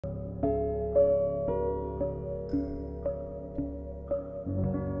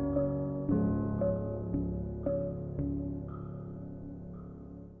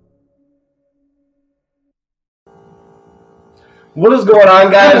What is going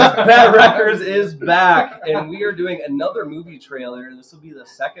on, guys? BETT Records is back, and we are doing another movie trailer. This will be the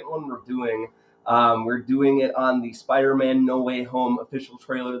second one we're doing. We're doing it on the Spider-Man No Way Home official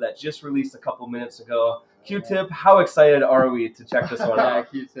trailer that just released a couple minutes ago. Q-Tip, how excited are we to check this one out?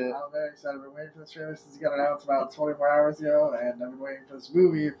 Q-Tip. I'm very excited. I've been waiting for this trailer since it got announced about 24 hours ago, and I've been waiting for this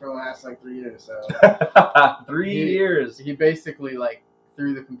movie for the last, 3 years. So 3 years. He basically,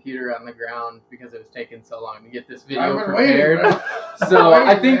 threw the computer on the ground because it was taking so long to get this video prepared. So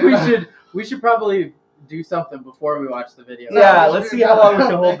I think we should probably do something before we watch the video. Yeah, let's see how long we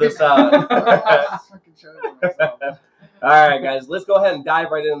can hold this out. All right, guys, let's go ahead and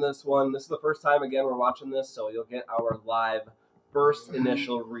dive right into this one. This is the first time, again, we're watching this, so you'll get our live first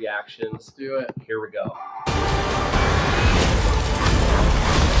initial reactions. Let's do it. Here we go.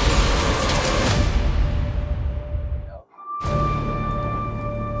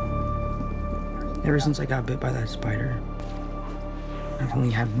 Ever since I got bit by that spider, I've only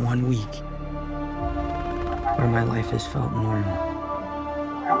had 1 week where my life has felt normal.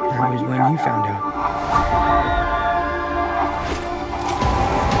 That was when you found out.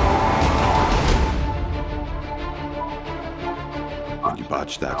 When you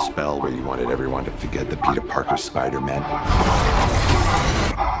botched that spell where you wanted everyone to forget the Peter Parker Spider-Man,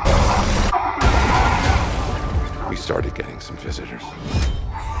 we started getting some visitors.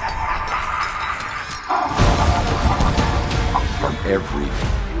 From every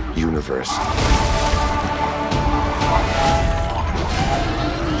universe.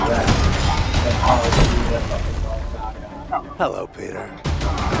 Hello, Peter.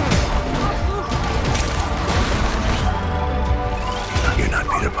 You're not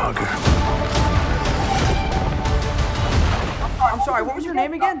Peter Parker. I'm sorry, what was your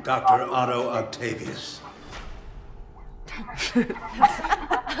name again? Dr. Otto Octavius.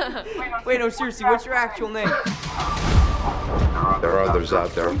 Wait, no, seriously, what's your actual name? There are others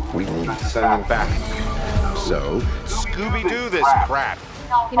out there. We need to send them back. So, Scooby-Doo this crap.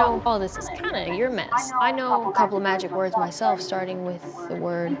 You know, all this is kind of your mess. I know a couple of magic words myself, starting with the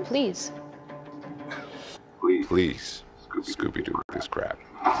word please. Please, Scooby-Doo this crap.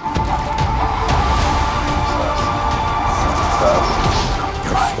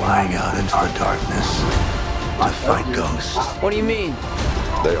 You're flying out into the darkness to fight ghosts. What do you mean?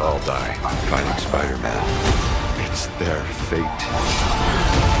 They all die fighting Spider-Man. It's their fate.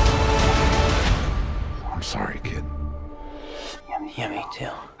 I'm sorry, kid. Yeah, me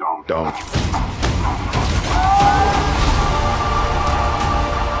too. Don't. There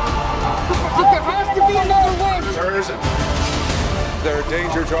has to be another way. There isn't. They're a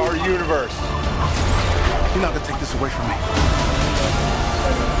danger to our universe. You're not gonna take this away from me.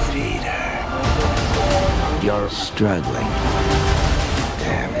 Peter, you're struggling to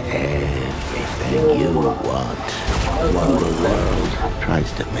have everything you want while the world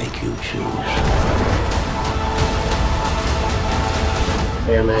tries to make you choose.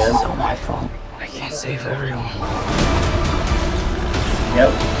 Hey, man. It's all my fault. I can't save everyone.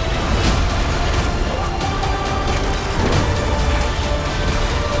 Yep.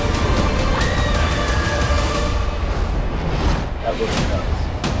 That looks nuts.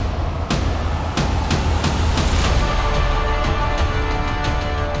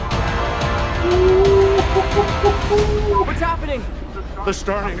 What's happening? They're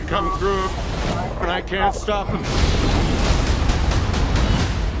starting to come through, and I can't stop them.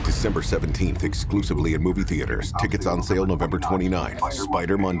 December 17th, exclusively in movie theaters. Tickets on sale November 29th.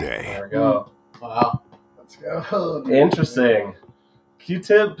 Spider Monday. There we go. Wow. Let's go. Interesting.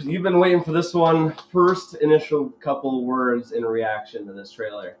 Q-Tip, you've been waiting for this one. First initial couple words in reaction to this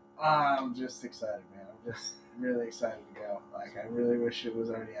trailer. I'm just excited, man. I'm just really excited to go. I really wish it was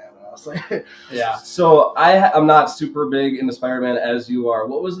already out, honestly. Yeah. So I'm not super big into Spider-Man as you are.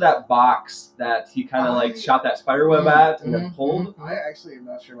 What was that box that he kind of shot that spiderweb at and then pulled? I actually am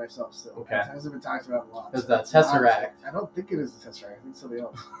not sure myself still. Okay. It hasn't been talked about a lot. Is that Tesseract? I don't think it is the Tesseract. I think something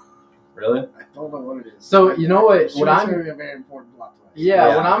else. Really? I don't know what it is. So you know what? What I'm going to be a very important plot twist.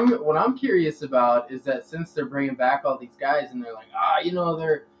 Yeah, what I'm curious about is that since they're bringing back all these guys and they're like,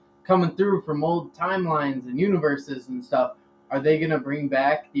 they're coming through from old timelines and universes and stuff, are they gonna bring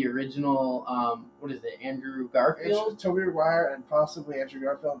back the original? What is it, Andrew Garfield? It's Tobey Maguire and possibly Andrew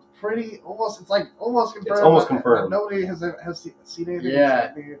Garfield. Almost confirmed. It's almost confirmed. But nobody has seen anything.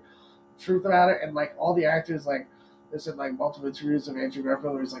 Yeah. The truth about it, and all the actors there's been multiple interviews of Andrew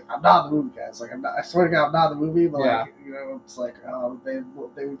Garfield where he's like, I'm not in the movie, guys. I swear to God, I'm not in the movie. But it's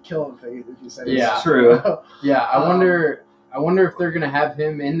they would kill him if you said it. Yeah, it's true. Yeah, I wonder if they're gonna have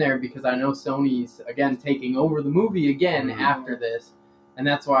him in there because I know Sony's again taking over the movie again after this, and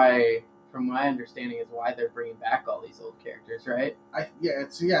that's why from my understanding, is why they're bringing back all these old characters, right?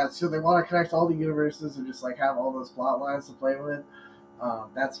 So they want to connect all the universes and just like have all those plot lines to play with.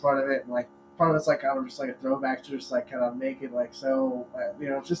 That's part of it. And, like part of it's like kind of just like a throwback to just like kind of make it like so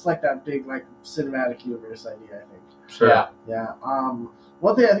just like that big like cinematic universe idea. I think. Sure. Yeah.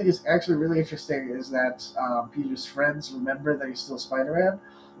 One thing I think is actually really interesting is that Peter's friends remember that he's still Spider-Man.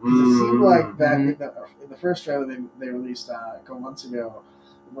 Because it seemed like that in the first trailer they released a couple months ago,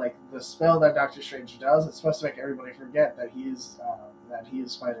 like the spell that Doctor Strange does, it's supposed to make everybody forget that he is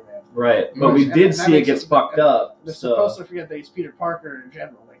Spider-Man. Right, but we did see it gets fucked up. They're supposed to forget that he's Peter Parker in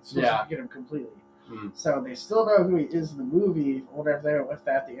general. Like, supposed to forget him completely. So they still know who he is in the movie. I wonder if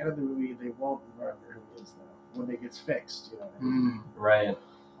at the end of the movie they won't remember who he is though when it gets fixed. You know what I mean? Right.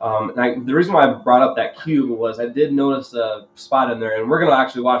 The reason why I brought up that cube was I did notice a spot in there, and we're going to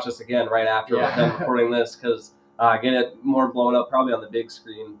actually watch this again right after we're done recording this because get it more blown up probably on the big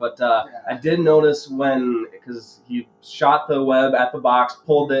screen. But I did notice because he shot the web at the box,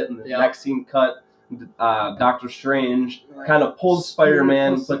 pulled it, and the next scene cut, Doctor Strange kind of pulled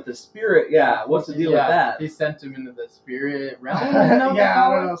Spider-Man, but the spirit, what's the deal with that? He sent him into the spirit realm? I don't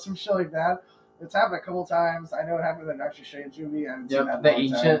know, some shit like that. It's happened a couple times. I know it happened in the Doctor Strange movie. I haven't seen that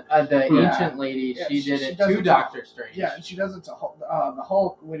the ancient lady. She did it to Doctor Strange. Yeah, and she does it to the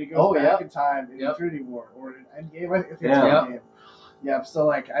Hulk when he goes back in time in Infinity War or in Endgame. I think it's Endgame. Yeah, so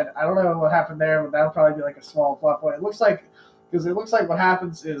like I don't know what happened there, but that'll probably be like a small plot point. It looks like what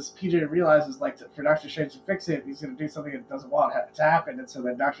happens is Peter realizes like for Doctor Strange to fix it, he's going to do something that doesn't want to happen, and so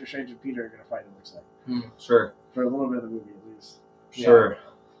then Doctor Strange and Peter are going to fight. It looks like sure for a little bit of the movie at least. Sure.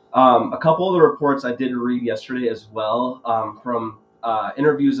 A couple of the reports I did read yesterday as well from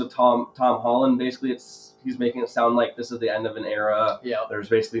interviews of Tom Holland. Basically, he's making it sound like this is the end of an era. Yeah. There's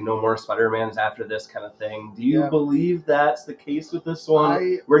basically no more Spider-Mans after this kind of thing. Do you believe that's the case with this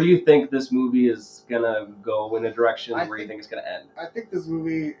one? Where do you think this movie is going to go in a direction? Where do you think it's going to end? I think this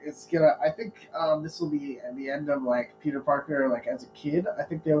movie is going to... I think this will be at the end of, like, Peter Parker, like, as a kid. I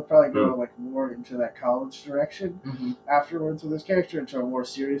think they would probably go, like, more into that college direction afterwards with this character, into a more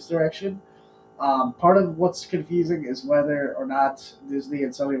serious direction. Part of what's confusing is whether or not Disney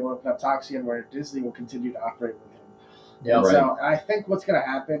and Sony will open up Toxian, where Disney will continue to operate with him. Yeah, right. So I think what's going to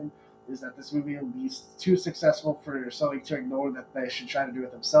happen is that this movie will be too successful for Sony to ignore that they should try to do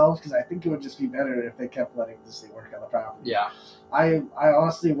it themselves, because I think it would just be better if they kept letting Disney work on the property. Yeah. I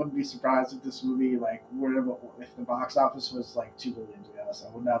honestly wouldn't be surprised if this movie, like, if the box office was like $2 billion, to be honest.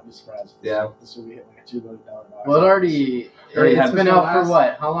 I would not be surprised if this movie hit like a $2 billion box office. Well, it's been out for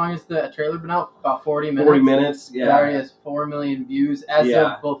what? How long has the trailer been out? About 40 minutes? 40 minutes, yeah. It already has 4 million views as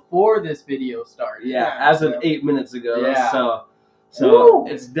of before this video started. Yeah, as of 8 minutes ago. Yeah. So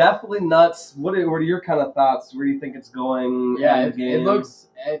it's definitely nuts. What are your kind of thoughts? Where do you think it's going? Yeah, it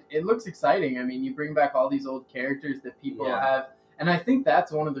looks exciting. I mean, you bring back all these old characters that people have, and I think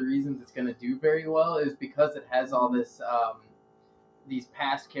that's one of the reasons it's going to do very well is because it has all this these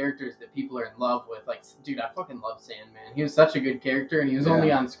past characters that people are in love with. Like, dude, I fucking love SandMan. He was such a good character, and he was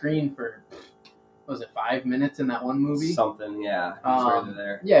only on screen for 5 minutes in that one movie? Something, yeah. He was barely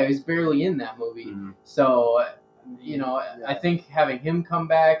there. Yeah, he was barely in that movie. So, I think having him come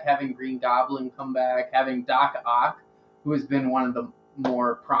back, having Green Goblin come back, having Doc Ock, who has been one of the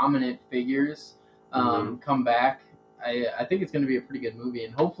more prominent figures, come back, I think it's going to be a pretty good movie.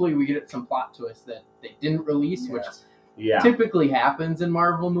 And hopefully we get some plot twists that they didn't release, which typically happens in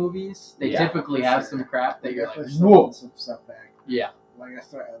Marvel movies. They typically have some crap that you're like, whoa. Some stuff back. Yeah. Like I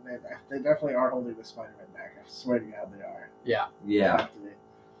said, they definitely are holding the Spider-Man back. I swear to God they are. Yeah. Yeah.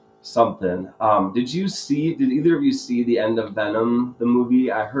 Something. Did either of you see the end of Venom, the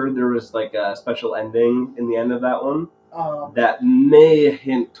movie? I heard there was like a special ending in the end of that one that may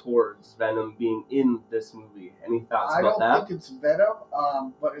hint towards Venom being in this movie. Any thoughts about that? I don't think it's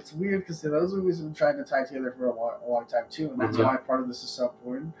Venom, but it's weird because those movies have been trying to tie together for a long time too, and that's why part of this is so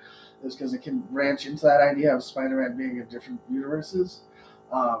important, is because it can branch into that idea of Spider-Man being in different universes.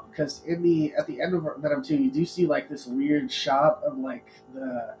 Because at the end of Venom 2, you do see like this weird shot of like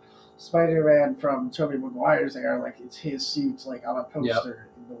the Spider-Man from Tobey Maguire's era, like it's his suit, like on a poster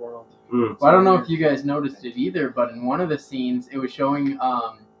in the world. Well, I don't know if you guys noticed it either, but in one of the scenes, it was showing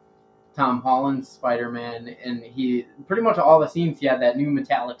Tom Holland's Spider-Man, and he pretty much all the scenes he had that new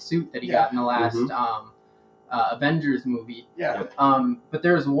metallic suit that he got in the last Avengers movie. Yeah. But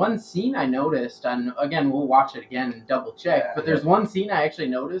there's one scene I noticed, and again, we'll watch it again and double check. But there's one scene I actually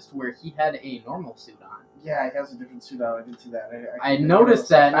noticed where he had a normal suit on. Yeah, he has a different suit on. I did see that. I noticed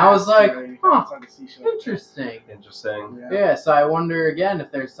that, and I was like, huh, interesting. Interesting. Yeah, so I wonder again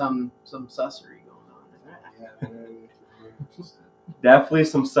if there's some sussery going on in that. Definitely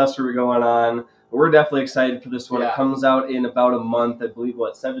some sussery going on. We're definitely excited for this one. Yeah. It comes out in about a month, I believe.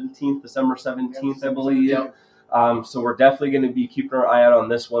 What, 17th, December 17th, I believe. Yep. So we're definitely going to be keeping our eye out on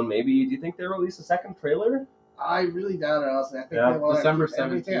this one. Maybe, do you think they release a second trailer? I really doubt it, honestly. I think Yeah. they want December to keep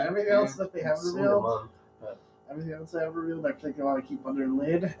everything 17th, else that they haven't It's only a revealed. month, but- Everything else they haven't revealed, I think they want to keep under the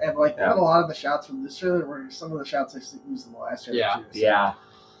lid. And like, Yeah. even a lot of the shots from this trailer were some of the shots they used in the last trailer. Yeah. Too, so. Yeah.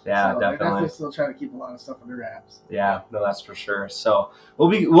 Yeah, So they're definitely. definitely still trying to keep a lot of stuff under wraps. Yeah, no, that's for sure. So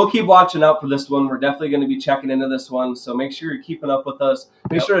we'll keep watching out for this one. We're definitely going to be checking into this one. So make sure you're keeping up with us.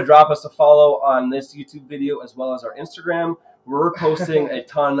 Make sure to drop us a follow on this YouTube video as well as our Instagram. We're posting a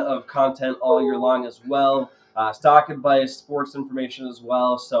ton of content all year long as well. Stock advice, sports information as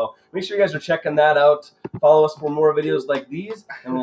well. So make sure you guys are checking that out. Follow us for more videos like these, and we'll